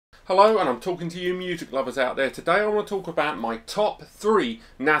Hello, and I'm talking to you music lovers out there. Today I want to talk about my top 3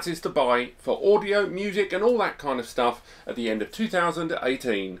 NASes to buy for audio, music and all that kind of stuff at the end of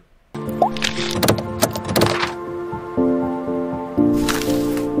 2018.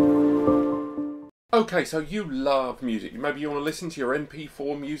 Okay, so you love music. Maybe you want to listen to your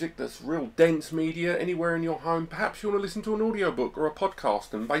MP4 music that's real dense media anywhere in your home. Perhaps you want to listen to an audiobook or a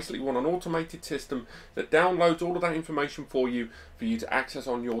podcast and basically want an automated system that downloads all of that information for you to access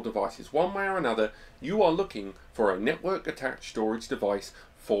on your devices. One way or another, you are looking for a network attached storage device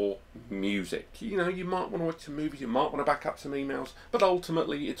for music. You know, you might want to watch some movies, you might want to back up some emails, but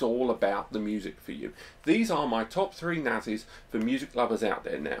ultimately it's all about the music for you. These are my top 3 NASes for music lovers out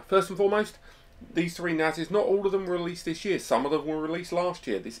there now. First and foremost, these 3 NASes, not all of them were released this year. Some of them were released last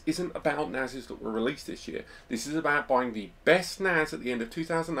year. This isn't about NASes that were released this year. This is about buying the best NAS at the end of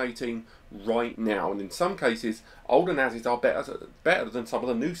 2018 right now. And in some cases, older NASes are better than some of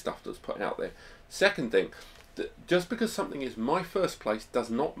the new stuff that's put out there. Second thing, just because something is my first place does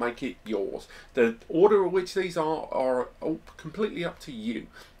not make it yours. The order of which these are all completely up to you.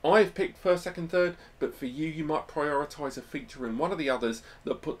 I've picked first, second, third, but for you, you might prioritise a feature in one of the others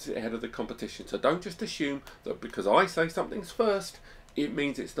that puts it ahead of the competition. So don't just assume that because I say something's first, it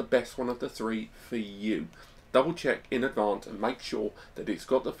means it's the best one of the 3 for you. Double check in advance and make sure that it's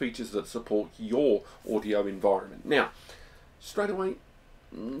got the features that support your audio environment. Now, straight away,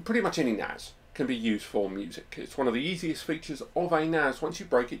 pretty much any NAS can be used for music. It's one of the easiest features of a NAS once you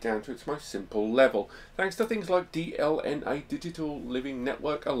break it down to its most simple level. Thanks to things like DLNA, Digital Living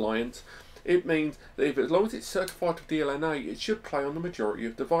Network Alliance, it means that as long as it's certified to DLNA, it should play on the majority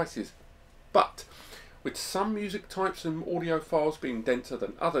of devices. But with some music types and audio files being denser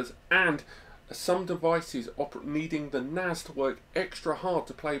than others, and some devices needing the NAS to work extra hard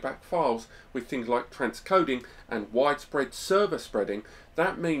to play back files with things like transcoding and widespread server spreading,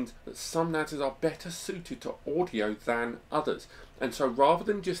 that means that some NASes are better suited to audio than others. And so rather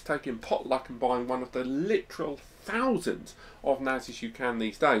than just taking potluck and buying one of the literal thousands of NASes you can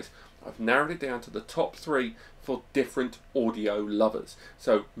these days, I've narrowed it down to the top 3 for different audio lovers.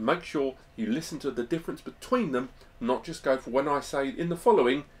 So make sure you listen to the difference between them, not just go for when I say in the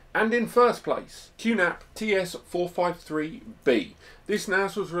following. And in first place, QNAP TS453B. This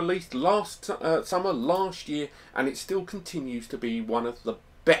NAS was released summer last year, and it still continues to be one of the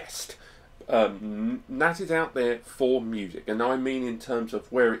best NASes out there for music. And I mean in terms of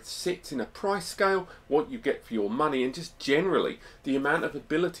where it sits in a price scale, what you get for your money, and just generally the amount of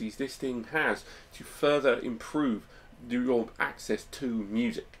abilities this thing has to further improve your access to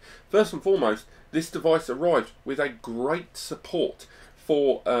music. First and foremost, this device arrives with a great support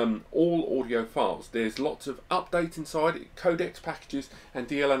for all audio files. There's lots of updates inside it, codecs packages and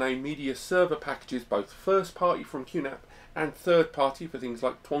DLNA media server packages, both first party from QNAP and third party for things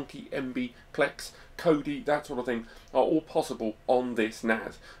like Twonky, MB, Plex, Kodi, that sort of thing, are all possible on this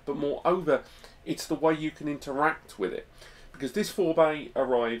NAS. But moreover, it's the way you can interact with it. Because this 4-bay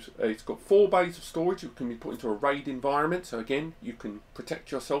arrives, it's got 4 bays of storage. It can be put into a RAID environment, so again, you can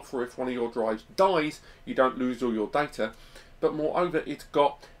protect yourself for if one of your drives dies, you don't lose all your data. But moreover, it's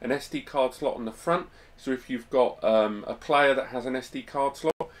got an SD card slot on the front, so if you've got a player that has an SD card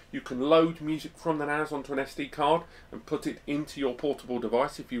slot, you can load music from the NAS onto an SD card and put it into your portable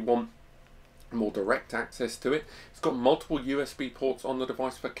device if you want more direct access to it. It's got multiple USB ports on the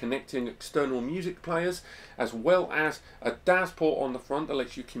device for connecting external music players, as well as a DAS port on the front that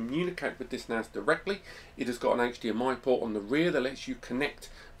lets you communicate with this NAS directly. It has got an HDMI port on the rear that lets you connect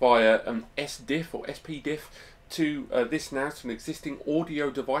via an SDIF or SPDIF to this NAS, an existing audio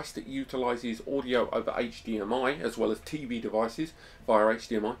device that utilises audio over HDMI, as well as TV devices via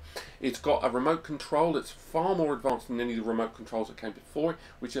HDMI. It's got a remote control that's far more advanced than any of the remote controls that came before it,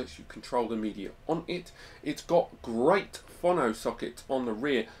 which lets you control the media on it. It's got great phono sockets on the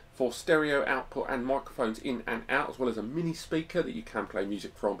rear for stereo output and microphones in and out, as well as a mini speaker that you can play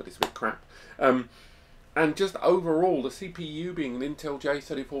music from, but it's a bit crap. And just overall, the CPU being an Intel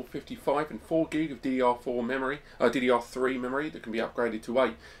J3455 and 4GB of DDR3 memory that can be upgraded to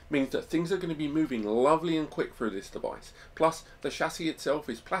 8 means that things are going to be moving lovely and quick through this device. Plus, the chassis itself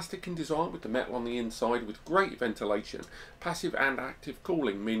is plastic in design with the metal on the inside with great ventilation, passive and active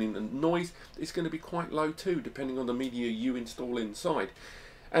cooling, meaning the noise is going to be quite low too, depending on the media you install inside.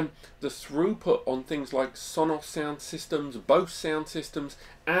 And the throughput on things like Sonos sound systems, Bose sound systems,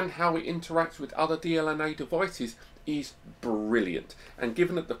 and how it interacts with other DLNA devices is brilliant. And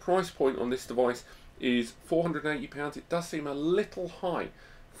given that the price point on this device is £480, it does seem a little high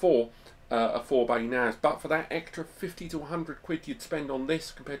for a 4-bay NAS. But for that extra 50 to 100 quid you'd spend on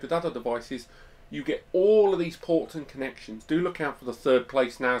this compared with other devices, you get all of these ports and connections. Do look out for the third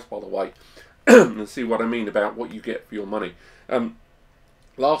place NAS, by the way, and see what I mean about what you get for your money.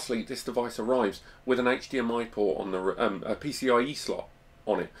 Lastly, this device arrives with an HDMI port on the a PCIe slot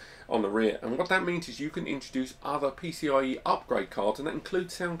on it, on the rear, and what that means is you can introduce other PCIe upgrade cards, and that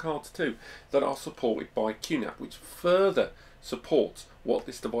includes sound cards too, that are supported by QNAP, which further supports what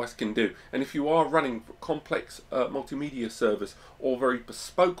this device can do. And if you are running complex multimedia servers or very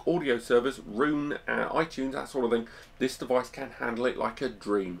bespoke audio servers, Roon, iTunes, that sort of thing, this device can handle it like a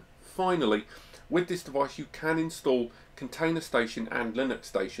dream. Finally, with this device you can install Container Station and Linux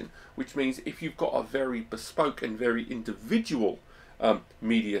Station, which means if you've got a very bespoke and very individual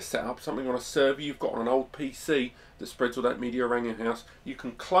media setup, something on a server you've got on an old PC that spreads all that media around your house, you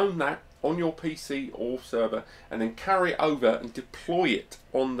can clone that on your PC or server and then carry it over and deploy it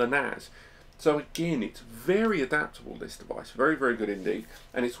on the NAS. So again, it's very adaptable, this device, very, very good indeed,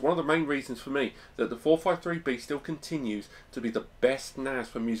 and it's one of the main reasons for me that the 453B still continues to be the best NAS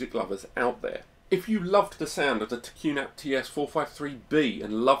for music lovers out there. If you loved the sound of the QNAP TS453B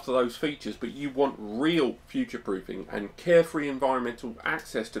and loved those features, but you want real future-proofing and carefree environmental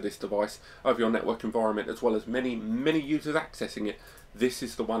access to this device over your network environment, as well as many, many users accessing it, this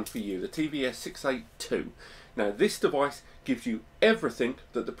is the one for you, the TVS682. Now, this device gives you everything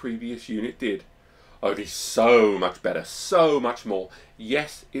that the previous unit did, only so much better, so much more.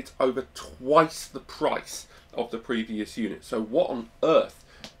 Yes, it's over twice the price of the previous unit. So what on earth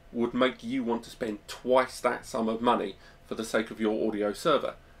would make you want to spend twice that sum of money for the sake of your audio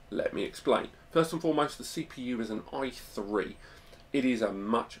server? Let me explain. First and foremost, the CPU is an i3. It is a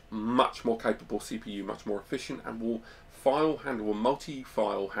much, much more capable CPU, much more efficient, and will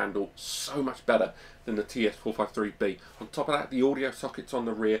multi-file handle so much better than the TS453B. On top of that, the audio sockets on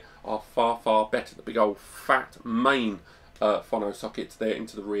the rear are far, far better. The big old fat main phono sockets there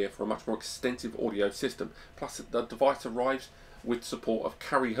into the rear for a much more extensive audio system. Plus, the device arrives with support of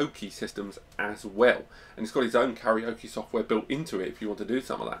karaoke systems as well, and it's got its own karaoke software built into it if you want to do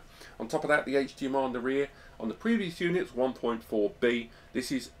some of that. On top of that, the HDMI on the rear, on the previous units 1.4B,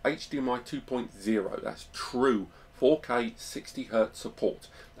 this is HDMI 2.0, that's true 4K 60Hz support,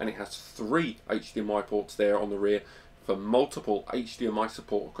 and it has 3 HDMI ports there on the rear for multiple HDMI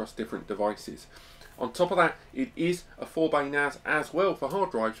support across different devices. On top of that, it is a 4-bay NAS as well for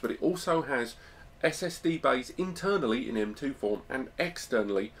hard drives, but it also has SSD bays internally in M2 form and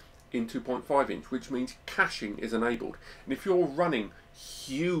externally in 2.5 inch, which means caching is enabled. And if you're running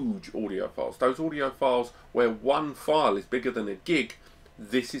huge audio files, those audio files where one file is bigger than a gig,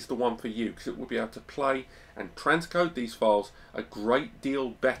 this is the one for you, because it will be able to play and transcode these files a great deal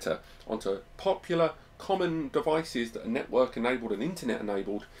better onto popular common devices that are network enabled and internet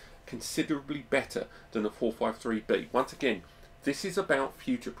enabled, considerably better than a 453B. Once again, this is about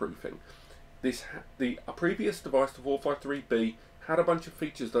future proofing. The previous device, the 453B, had a bunch of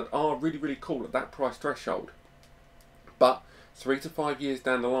features that are really, really cool at that price threshold, but 3 to 5 years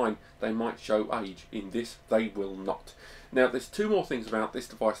down the line they might show age. In this, they will not. Now, there's 2 more things about this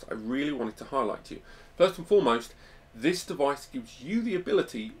device that I really wanted to highlight to you. First and foremost, this device gives you the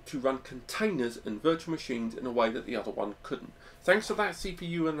ability to run containers and virtual machines in a way that the other one couldn't. Thanks to that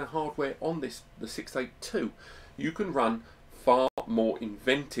CPU and the hardware on this, the 682, you can run far more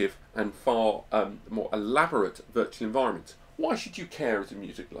inventive and far more elaborate virtual environments. Why should you care as a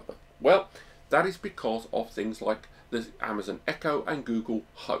music lover? Well, that is because of things like the Amazon Echo and Google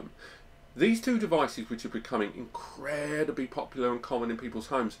Home. These 2 devices, which are becoming incredibly popular and common in people's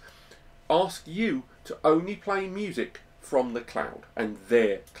homes, ask you to only play music from the cloud and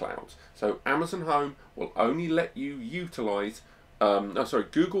their clouds. So Amazon Home will only let you utilize,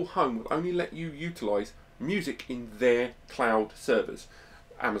 Google Home will only let you utilize music in their cloud servers.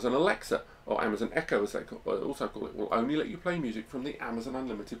 Amazon Alexa, or Amazon Echo as they also call it, will only let you play music from the Amazon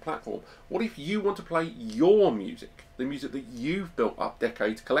Unlimited platform. What if you want to play your music, the music that you've built up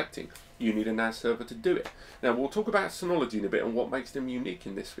decades collecting? You need a NAS server to do it. Now, we'll talk about Synology in a bit and what makes them unique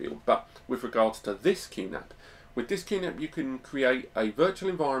in this field, but with regards to this QNAP, with this QNAP you can create a virtual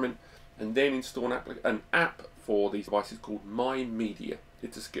environment and then install an app for these devices called My Media.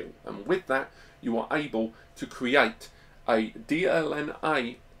 It's a skill, and with that you are able to create a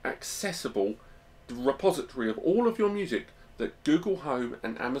DLNA accessible repository of all of your music that Google Home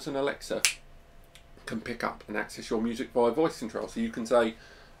and Amazon Alexa can pick up and access your music via voice control. So you can say,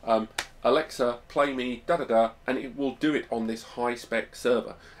 Alexa, play me da da da, and it will do it on this high-spec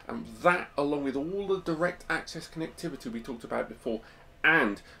server. And that, along with all the direct access connectivity we talked about before,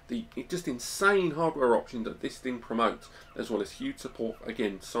 and the just insane hardware option that this thing promotes, as well as huge support,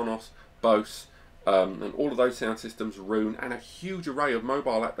 again, Sonos, Bose, and all of those sound systems, Roon, and a huge array of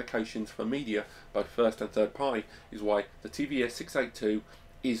mobile applications for media, both first and third party, is why the TVS 682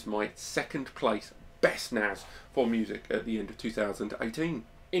 is my second place best NAS for music at the end of 2018.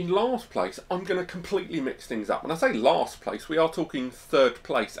 In last place, I'm going to completely mix things up. When I say last place, we are talking third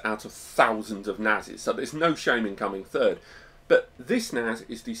place out of thousands of NASes, so there's no shame in coming third. But this NAS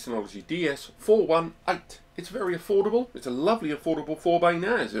is the Synology DS418. It's very affordable. It's a lovely affordable 4-bay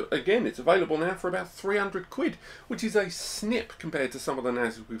NAS. Again, it's available now for about 300 quid, which is a snip compared to some of the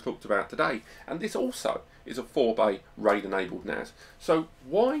NASs we've talked about today. And this also is a 4-bay RAID enabled NAS. So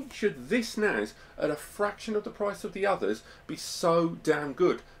why should this NAS, at a fraction of the price of the others, be so damn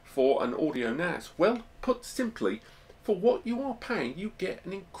good for an audio NAS? Well, put simply, for what you are paying, you get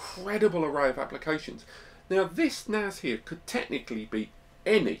an incredible array of applications. Now this NAS here could technically be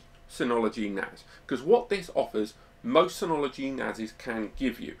any Synology NAS, because what this offers, most Synology NASs can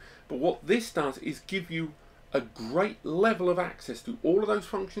give you. But what this does is give you a great level of access to all of those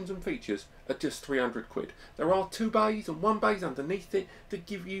functions and features at just 300 quid. There are 2 bays and 1 bays underneath it that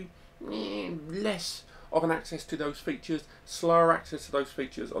give you less of an access to those features, slower access to those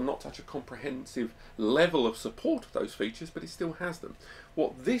features, or not such a comprehensive level of support of those features, but it still has them.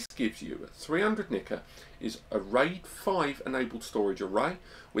 What this gives you at 300 nicker is a RAID 5 enabled storage array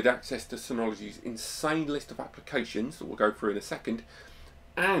with access to Synology's insane list of applications that we'll go through in a second,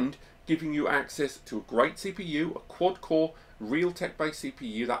 and giving you access to a great CPU, a quad-core Realtek based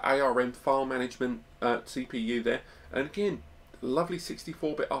CPU, that ARM file management CPU there, and again, lovely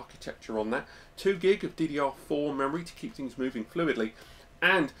 64-bit architecture on that, 2 gig of DDR4 memory to keep things moving fluidly,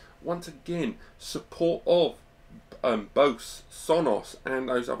 and once again support of Bose, Sonos and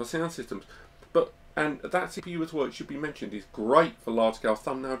those other sound systems. And that CPU as well, it should be mentioned, is great for large-scale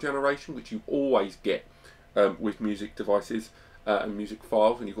thumbnail generation, which you always get with music devices and music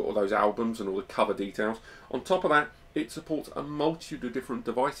files, and you've got all those albums and all the cover details. On top of that, it supports a multitude of different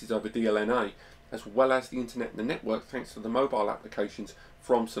devices over DLNA, as well as the internet and the network, thanks to the mobile applications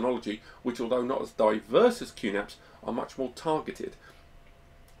from Synology, which, although not as diverse as QNAPs, are much more targeted.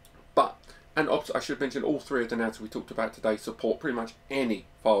 But, and I should mention, all 3 of the NAS we talked about today support pretty much any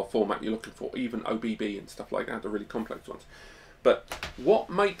file format you're looking for, even OBB and stuff like that, the really complex ones. But what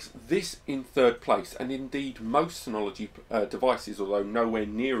makes this in third place, and indeed most Synology devices, although nowhere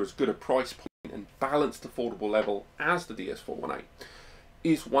near as good a price point and balanced affordable level as the DS418,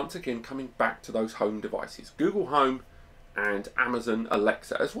 is once again coming back to those home devices, Google Home and Amazon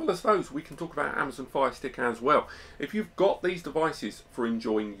Alexa, as well as those. We can talk about Amazon Fire Stick as well. If you've got these devices for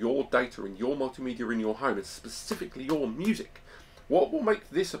enjoying your data and your multimedia in your home, and specifically your music, what will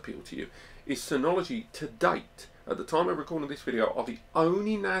make this appeal to you is Synology to date, at the time of recording this video, are the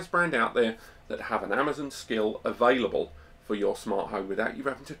only NAS brand out there that have an Amazon skill available for your smart home without you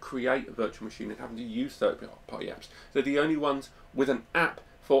having to create a virtual machine and having to use third-party apps. They're the only ones with an app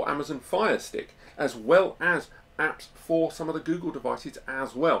for Amazon Fire Stick, as well as apps for some of the Google devices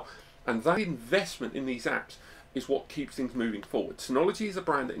as well. And that investment in these apps is what keeps things moving forward. Synology is a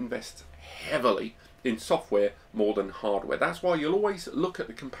brand that invests heavily in software more than hardware. That's why you'll always look at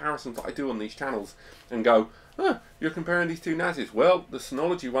the comparisons that I do on these channels and go, oh, you're comparing these 2 NASs. Well, the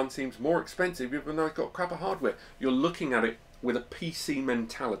Synology one seems more expensive even though it's got crap of hardware. You're looking at it with a PC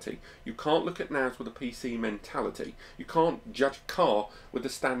mentality. You can't look at NAS with a PC mentality. You can't judge a car with the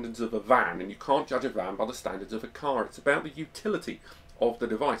standards of a van, and you can't judge a van by the standards of a car. It's about the utility of the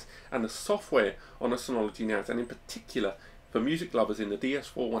device, and the software on a Synology NAS, and in particular for music lovers in the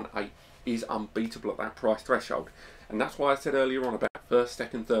DS418, is unbeatable at that price threshold. And that's why I said earlier on about first,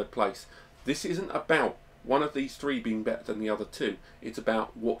 second, third place. This isn't about one of these 3 being better than the other 2. It's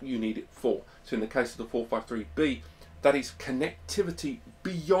about what you need it for. So in the case of the 453B, that is connectivity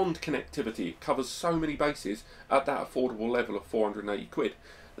beyond connectivity. It covers so many bases at that affordable level of 480 quid.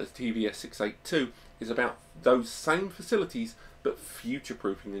 The TVS 682 is about those same facilities, but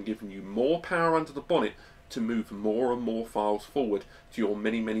future-proofing and giving you more power under the bonnet to move more and more files forward to your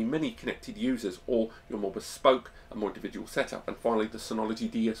many, many, many connected users, or your more bespoke and more individual setup. And finally, the Synology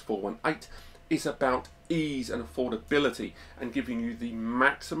DS418 is about ease and affordability and giving you the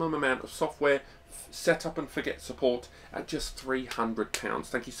maximum amount of software, setup and forget support at just £300.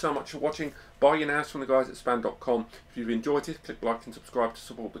 Thank you so much for watching. Buy your NAS from the guys at span.com. If you've enjoyed it, click like and subscribe to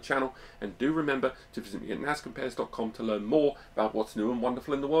support the channel, and do remember to visit me at nascompares.com to learn more about what's new and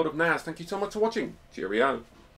wonderful in the world of NAS. Thank you so much for watching. Cheerio.